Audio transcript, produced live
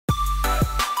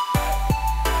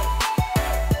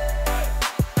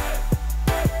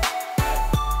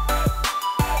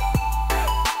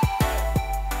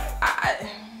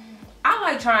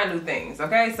like trying new things,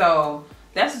 okay? So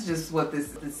that's just what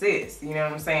this is, you know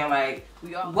what I'm saying? Like,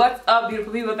 what's up,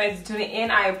 beautiful people? Thanks for tuning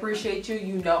in. I appreciate you.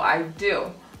 You know I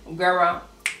do. Girl.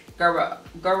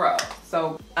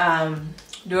 So,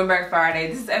 doing Black Friday.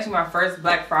 This is actually my first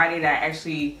Black Friday that I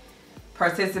actually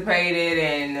participated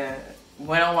and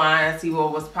went online and see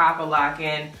what was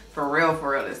pop-a-locking for real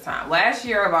this time. Last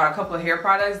year I bought a couple of hair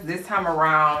products. This time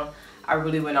around I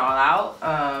really went all out.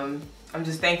 I'm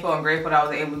just thankful and grateful that I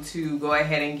was able to go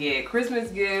ahead and get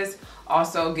Christmas gifts,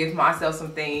 also give myself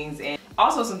some things, and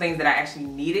also some things that I actually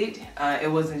needed. It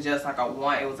wasn't just like a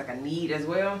want, it was like a need as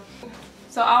well.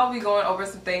 So I'll be going over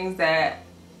some things that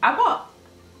I bought.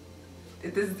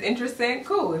 If this is interesting,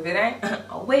 cool. If it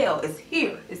ain't, well, it's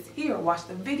here. It's here. Watch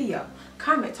the video.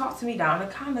 Comment, talk to me down in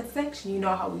the comment section. You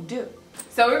know how we do.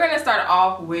 So we're gonna start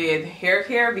off with hair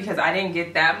care because I didn't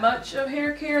get that much of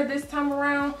hair care this time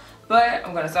around, but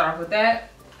I'm gonna start off with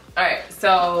that. Alright,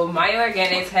 so My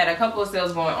Organics had a couple of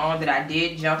sales going on that I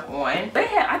did jump on. They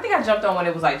had, I think I jumped on when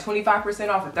it was like 25%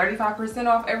 off or 35%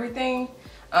 off everything.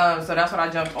 So that's what I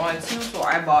jumped on to. So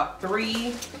I bought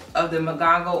 3 of the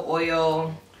Magango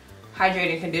Oil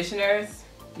Hydrating Conditioners.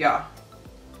 Y'all,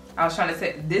 I was trying to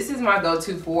say, this is my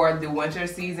go-to for the winter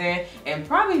season and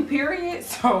probably period.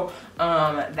 So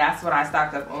that's what I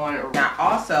stocked up on. Now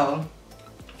also,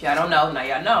 if y'all don't know, now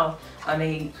y'all know,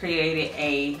 they created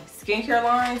a skincare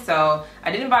line. So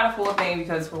I didn't buy the full thing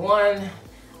because for one,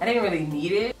 I didn't really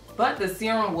need it, but the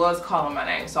serum was calling my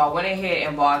name. So I went ahead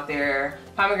and bought their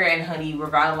Pomegranate and Honey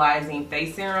Revitalizing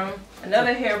Face Serum.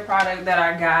 Another hair product that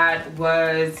I got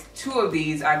was 2 of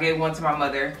these. I gave one to my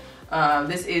mother.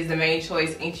 This is the Made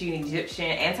Choice Ancient Egyptian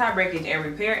Anti-Breakage and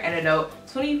Repair Antidote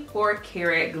 24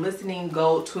 Karat Glistening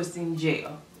Gold Twisting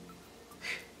Gel.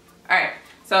 Alright,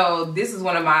 so this is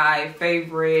one of my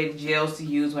favorite gels to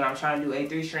use when I'm trying to do a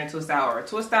 3-strand twist out or a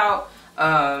twist out.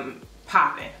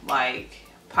 Popping, like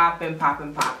popping.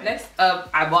 Next up,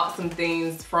 I bought some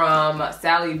things from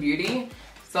Sally Beauty.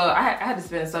 So I had to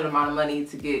spend a certain amount of money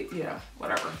to get, you know,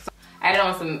 whatever. So I added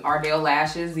on some Ardell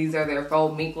lashes. These are their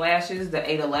faux mink lashes, the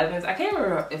 811s. I can't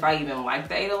remember if I even like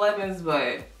the 811s,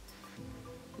 but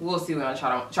we'll see when I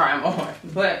try them on.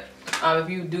 But if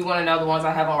you do want to know the ones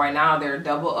I have on right now, they're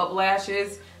double up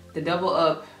lashes. The double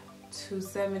up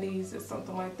 270s or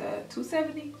something like that.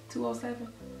 270? 207?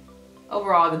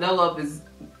 Overall, the double up is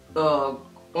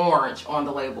orange on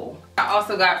the label. I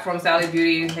also got from Sally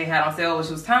Beauty, they had on sale, which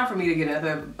was time for me to get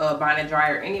another bonnet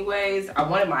dryer anyways. I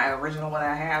wanted my original one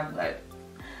I have, but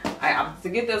I opted to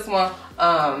get this one.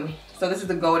 So this is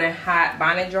the Golden Hot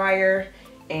bonnet dryer,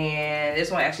 and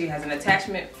this one actually has an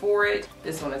attachment for it.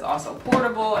 This one is also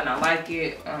portable and I like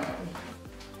it.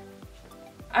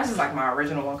 I just like my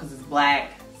original one because it's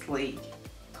black, sleek,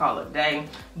 call it a day.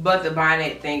 But the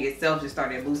bonnet thing itself just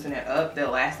started loosening up, the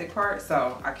elastic part,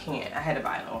 so I had to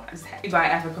buy it on. I just had to buy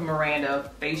Africa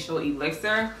Miranda facial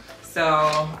elixir. So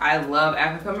I love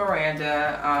Africa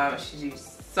Miranda.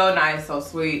 She's so nice, so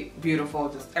sweet, beautiful,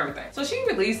 just everything. So she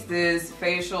released this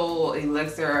facial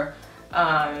elixir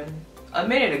a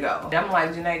minute ago. And I'm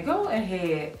like, Janae, go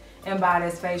ahead and buy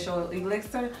this facial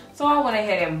elixir. So I went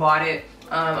ahead and bought it.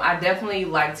 I definitely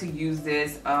like to use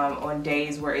this on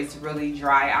days where it's really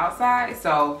dry outside.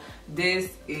 So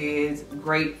this is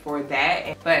great for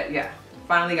that. But yeah,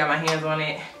 finally got my hands on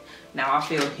it. Now I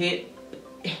feel hit.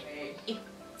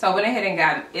 So I went ahead and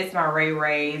got It's My Ray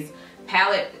Ray's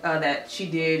palette that she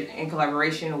did in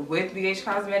collaboration with BH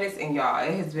Cosmetics. And y'all,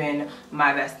 it has been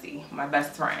my bestie, my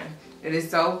best friend. It is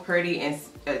so pretty and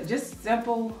just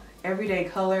simple, everyday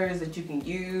colors that you can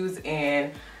use,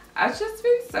 and I've just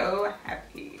been so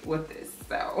happy with this.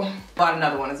 So bought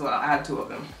another one as well. I have 2 of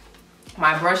them.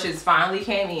 My brushes finally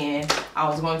came in. I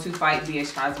was going to fight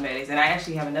BH Cosmetics, and I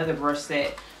actually have another brush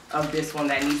set of this one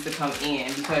that needs to come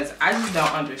in because I just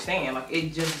don't understand. Like,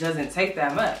 it just doesn't take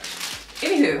that much.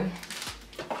 Anywho,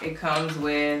 it comes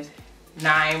with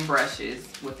 9 brushes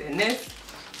within this.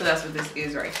 So that's what this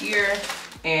is right here.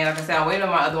 And like I said, I'm waiting on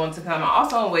my other one to come. I'm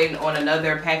also waiting on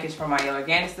another package from My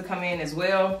Organics to come in as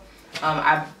well.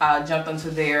 I jumped onto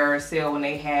their sale when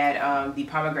they had the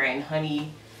Pomegranate and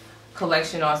Honey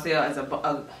collection on sale as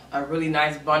a really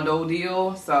nice bundle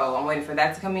deal. So I'm waiting for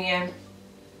that to come in.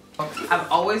 I've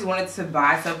always wanted to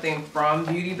buy something from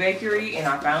Beauty Bakery, and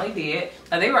I finally did.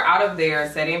 They were out of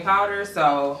their setting powder,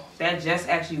 so that just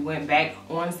actually went back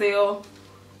on sale,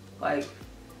 like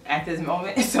at this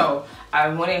moment. So I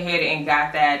went ahead and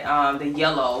got that the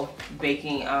yellow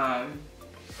baking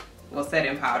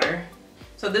setting powder.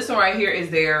 So this one right here is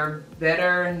their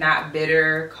Better Not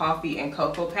Bitter Coffee and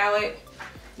Cocoa palette.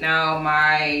 Now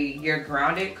your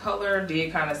grounded color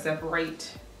did kind of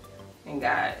separate and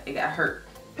it got hurt.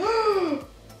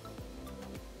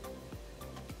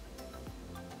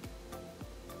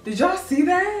 Did y'all see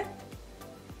that?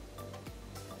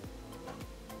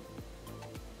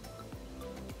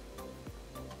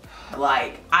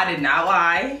 Like, I did not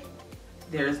lie.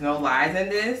 There's no lies in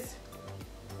this.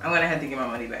 I'm gonna have to get my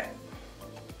money back.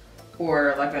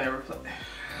 Or like gonna replace.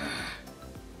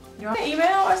 Y'all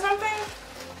email or something?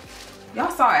 Y'all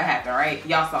saw it happen, right?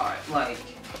 Y'all saw it, like.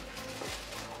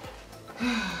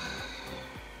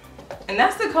 And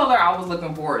that's the color I was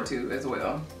looking forward to as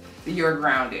well. You're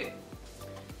grounded.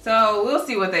 So we'll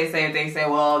see what they say. If they say,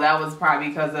 well, that was probably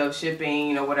because of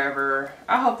shipping or whatever.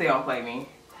 I hope they don't play me.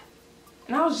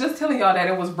 And I was just telling y'all that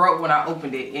it was broke when I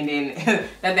opened it. And then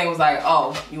that thing was like,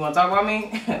 oh, you want to talk about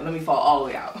me? Let me fall all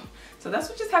the way out. So that's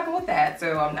what just happened with that.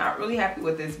 So I'm not really happy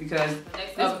with this because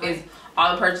this is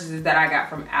all the purchases that I got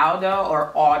from Aldo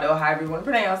or Aldo, however you want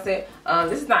to pronounce it.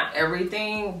 This is not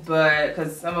everything, but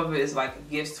because some of it is like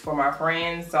gifts for my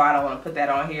friends. So I don't want to put that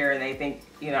on here and they think,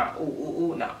 you know,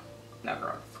 ooh, no. No,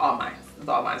 girl, it's all mine. It's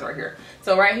all mine right here.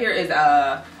 So right here is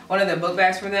one of the book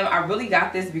bags for them. I really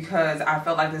got this because I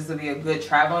felt like this would be a good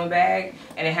traveling bag,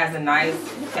 and it has enough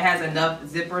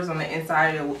zippers on the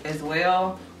inside as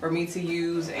well for me to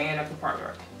use, and a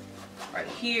compartment right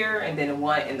here, and then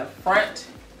one in the front.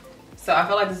 So I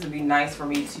felt like this would be nice for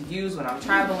me to use when I'm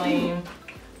traveling.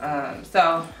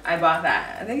 So I bought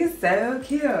that. I think it's so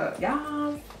cute,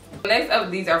 y'all. Next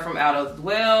up, these are from Aldo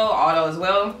as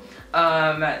well.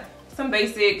 Some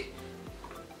basic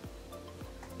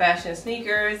fashion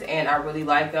sneakers, and I really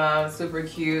like them. Super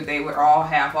cute. They were all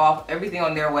half off. Everything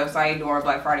on their website during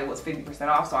Black Friday was 50%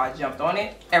 off, so I jumped on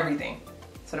it. Everything.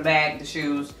 So the bag, the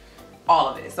shoes, all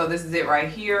of it. So this is it right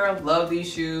here. Love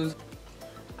these shoes.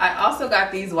 I also got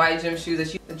these white gym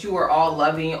shoes that you were all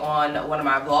loving on one of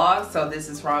my vlogs. So this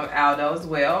is from Aldo as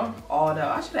well. Aldo.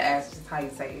 I should have asked just how you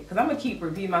say it, because I'm gonna keep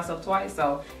repeating myself twice,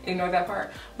 so ignore that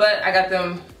part. But I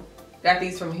got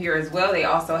these from here as well. They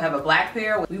also have a black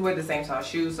pair. We wear the same size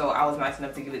shoes, so I was nice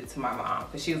enough to give it to my mom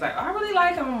because she was like, oh, I really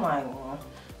like them. I'm like, well,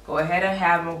 go ahead and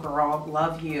have them, girl.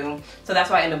 Love you. So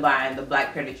that's why I ended up buying the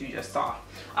black pair that you just saw.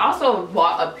 I also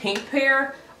bought a pink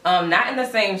pair, not in the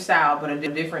same style, but a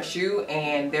different shoe,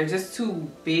 and they're just too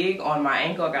big on my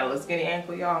ankle. I got a little skinny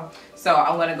ankle, y'all. So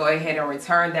I'm gonna go ahead and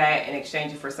return that and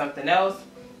exchange it for something else.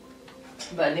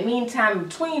 But in the meantime,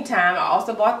 between time, I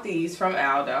also bought these from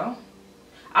Aldo.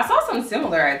 I saw something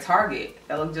similar at Target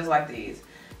that looked just like these.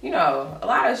 You know, a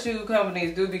lot of shoe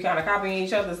companies do be kind of copying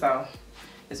each other, so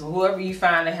it's whoever you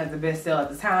find that has the best sale at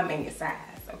the time and your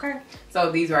size, okay?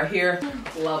 So these right here,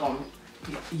 love them,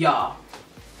 y'all.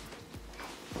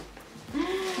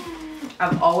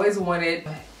 I've always wanted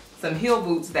some heel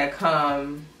boots that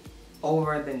come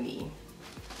over the knee.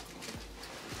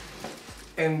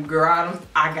 And girl,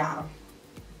 I got them.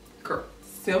 Girl,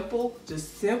 simple,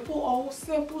 just simple old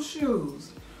simple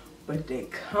shoes. But they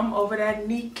come over that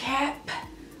kneecap.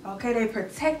 Okay, they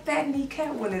protect that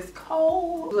kneecap when it's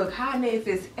cold. Look hot if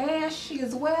it's ashy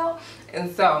as well.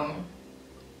 And so,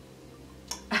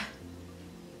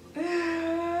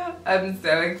 I'm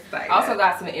so excited. Also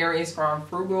got some earrings from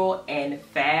Frugal and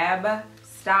Fab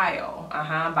Style.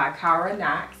 By Cara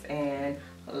Knox. And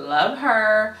love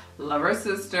her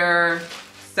sister.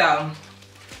 So,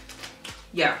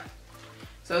 yeah.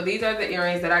 So these are the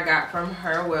earrings that I got from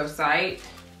her website.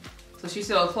 So she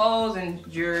sells clothes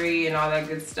and jewelry and all that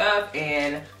good stuff,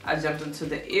 and I jumped into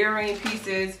the earring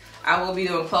pieces. I will be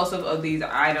doing close-up of these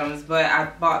items, but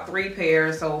I bought 3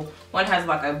 pairs. So one has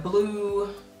like a blue.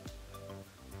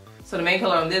 So the main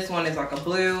color on this one is like a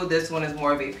blue. This one is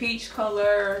more of a peach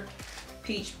color,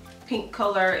 peach pink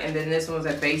color, and then this one's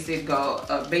a basic gold,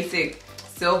 basic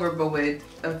silver, but with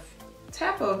a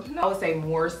tap of, I would say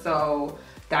more so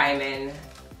diamond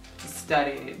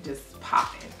studded, just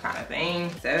popping kind of thing.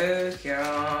 So cute.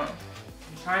 I'm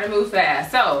trying to move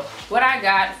fast. So what I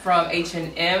got from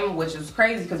H&M, which is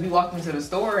crazy because we walked into the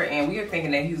store and we were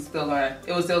thinking that it was still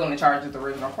gonna charge us the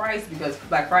original price because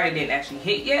Black Friday didn't actually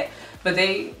hit yet, but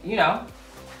they, you know,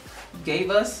 gave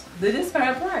us the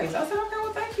discounted price. I said, okay,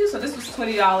 well, thank you. So this was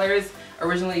 $20,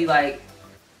 originally like,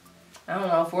 I don't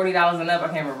know, $40 and up, I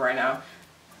can't remember right now.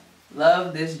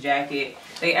 Love this jacket.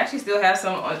 They actually still have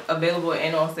some available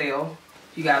and on sale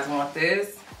if you guys want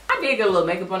this. I did get a little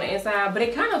makeup on the inside, but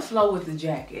it kind of flow with the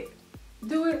jacket.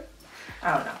 Do it?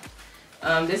 I don't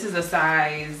know. This is a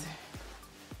size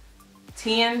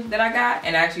 10 that I got,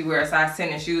 and I actually wear a size 10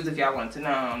 in shoes if y'all want to know.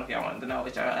 I don't know if y'all wanted to know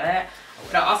what y'all at.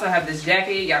 But I also have this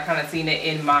jacket. Y'all kind of seen it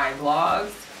in my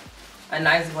vlogs. A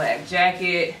nice black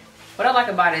jacket. What I like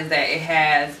about it is that it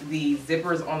has the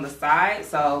zippers on the side,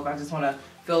 so if I just want to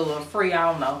feel a little free, I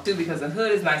don't know, too, because the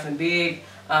hood is nice and big.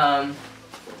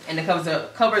 and it covers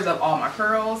up all my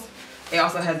curls. It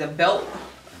also has a belt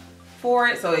for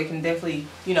it, so it can definitely,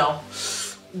 you know,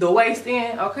 the waist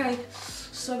in, okay,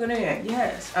 suck it in,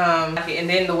 yes. And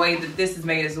then the way that this is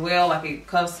made as well, like it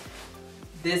cuffs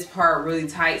this part really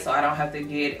tight, so I don't have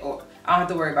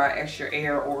to worry about extra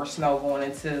air or snow going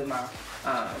into my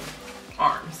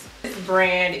arms. This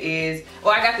brand is,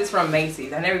 well, I got this from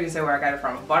Macy's. I never even said where I got it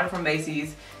from. I bought it from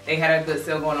Macy's. They had a good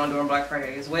sale going on during Black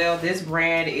Friday as well. This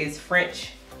brand is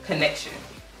French Connection.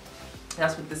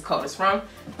 That's what this coat is from.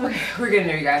 Okay, we're getting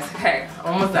there, you guys. Okay,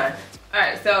 almost done. All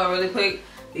right, so really quick,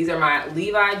 these are my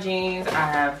Levi jeans. I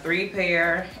have 3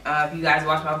 pair. If you guys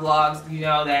watch my vlogs, you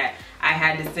know that I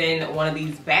had to send one of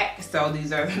these back. So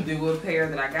these are the new pair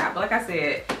that I got. But like I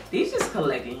said, these just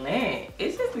collect lint.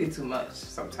 It's just be too much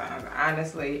sometimes,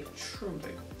 honestly,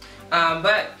 truly.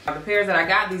 But the pairs that I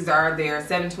got, these are their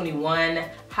 721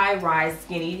 high-rise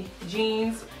skinny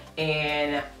jeans.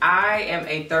 And I am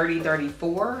a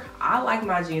 30-34. I like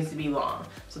my jeans to be long.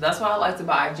 So that's why I like to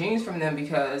buy jeans from them,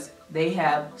 because they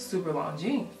have super long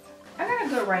jeans. I got a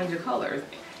good range of colors,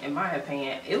 in my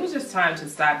opinion. It was just time to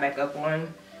stock back up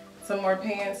on some more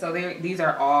pants. So these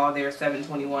are all their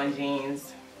 721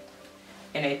 jeans.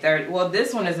 And a 30, well,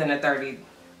 this one is in a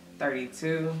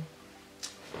 30-32.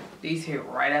 These hit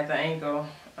right at the ankle,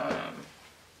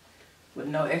 with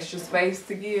no extra space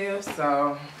to give.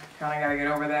 So kind of gotta get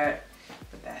over that,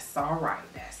 but that's all right.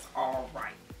 That's all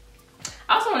right.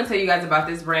 I also want to tell you guys about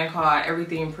this brand called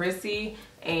Everything Prissy,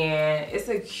 and it's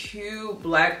a cute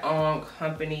black-owned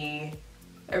company.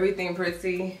 Everything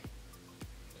Prissy.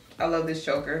 I love this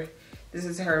choker. This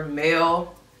is her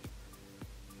male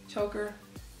choker,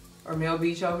 or male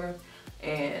B choker,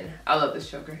 and I love this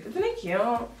choker. Isn't it cute?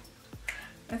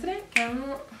 Isn't it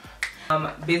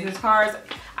cute? Business cards.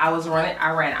 I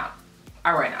ran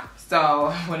out. So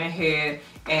I went ahead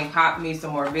and copped me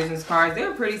some more business cards. They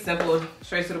were pretty simple,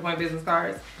 straight to the point business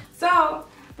cards. So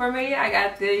for me, I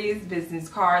got these business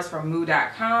cards from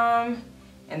moo.com.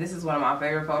 And this is one of my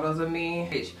favorite photos of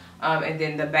me. And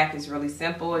then the back is really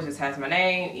simple. It just has my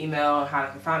name, email, how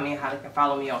they can find me, and how they can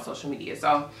follow me on social media.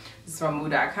 So this is from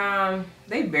moo.com.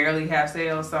 They barely have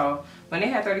sales. So when they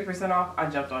had 30% off, I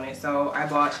jumped on it. So I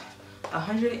bought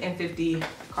 150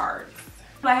 cards.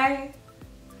 Like, hey.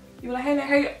 You were like, hey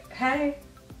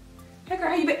girl,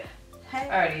 how you been? Hey.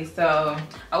 Alrighty, so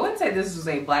I wouldn't say this was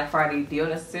a Black Friday deal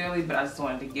necessarily, but I just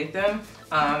wanted to get them.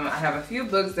 I have a few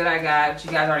books that I got, which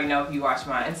you guys already know if you watch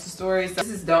my Insta stories. So this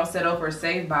is Don't Settle for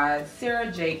Safe by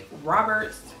Sarah Jakes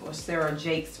Roberts.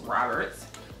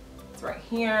 It's right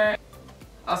here.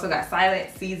 Also got Silent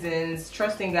Seasons,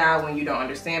 Trusting God When You Don't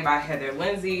Understand by Heather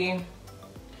Lindsay.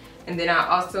 And then I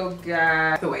also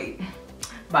got The Wait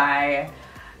by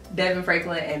Devin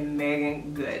Franklin and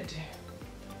Megan Good.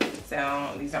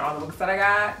 So these are all the books that I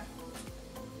got.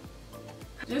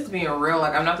 Just being real,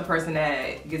 like I'm not the person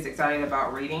that gets excited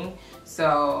about reading.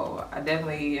 So I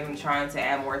definitely am trying to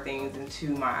add more things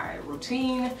into my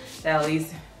routine that at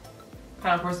least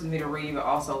kind of forces me to read, but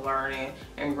also learning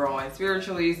and growing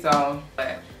spiritually. So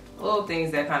but little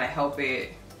things that kind of help me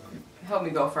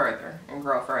go further and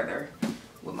grow further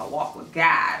with my walk with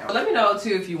God. Let me know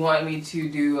too if you want me to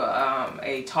do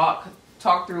a talk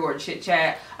through or chit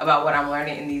chat about what I'm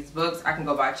learning in these books. I can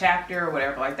go by chapter or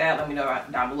whatever like that. Let me know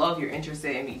down below if you're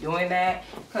interested in me doing that,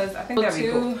 because I think that'd be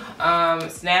cool.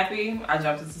 Snappee. I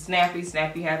jumped into Snappee.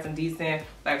 Snappee had some decent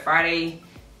Black Friday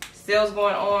sales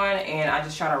going on, and I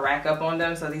just try to rack up on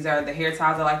them. So these are the hair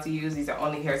ties I like to use. These are the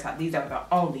only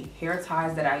hair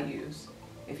ties that I use.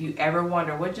 If you ever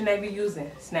wonder what Janae be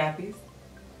using, Snappees.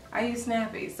 I use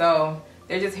Snappee. So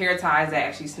they're just hair ties that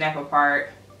actually snap apart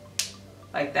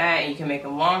like that, and you can make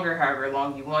them longer, however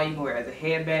long you want. You can wear it as a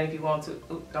headband if you want to.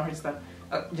 Ooh, don't hurt yourself.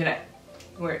 Janae,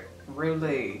 you can wear it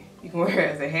really. You can wear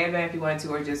it as a headband if you want to,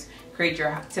 or just create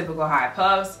your typical high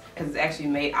puffs, because it's actually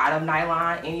made out of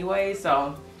nylon anyway,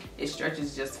 so it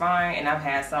stretches just fine. And I've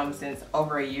had some since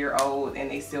over a year old,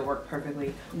 and they still work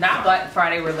perfectly. Not Black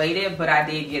Friday related, but I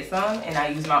did get some, and I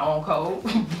used my own code.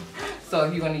 So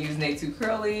if you want to use Nate2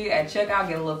 Curly at checkout,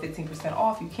 get a little 15%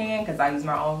 off, you can, because I use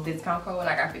my own discount code and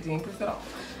I got 15%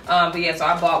 off. But yeah, so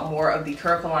I bought more of the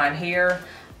Curl-Line hair,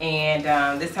 and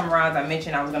this time around, as I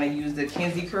mentioned, I was going to use the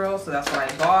Kinky curl, so that's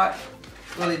what I bought.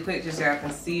 Really quick, just so I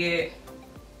can see it.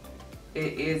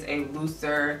 It is a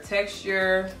looser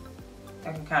texture.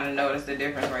 I can kind of notice the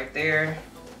difference right there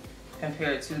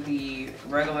compared to the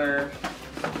regular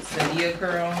Sadia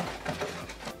curl.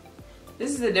 This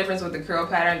is the difference with the curl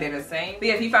pattern, they're the same. But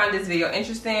yeah, if you found this video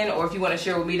interesting, or if you want to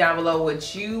share with me down below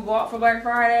what you bought for Black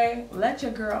Friday, let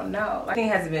your girl know. I think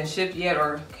it hasn't been shipped yet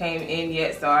or came in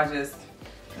yet, so I'm just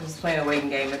playing a waiting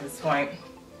game at this point.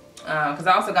 Because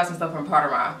I also got some stuff from part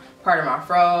of my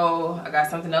fro. I got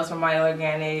something else from My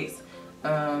Organics.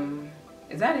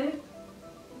 Is that it?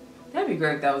 That'd be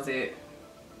great if that was it.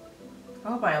 I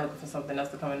hope I ain't looking for something else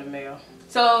to come in the mail.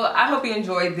 So I hope you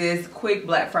enjoyed this quick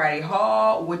Black Friday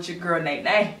haul with your girl Nay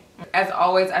Nay. As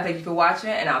always, I thank you for watching,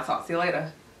 and I'll talk to you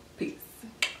later.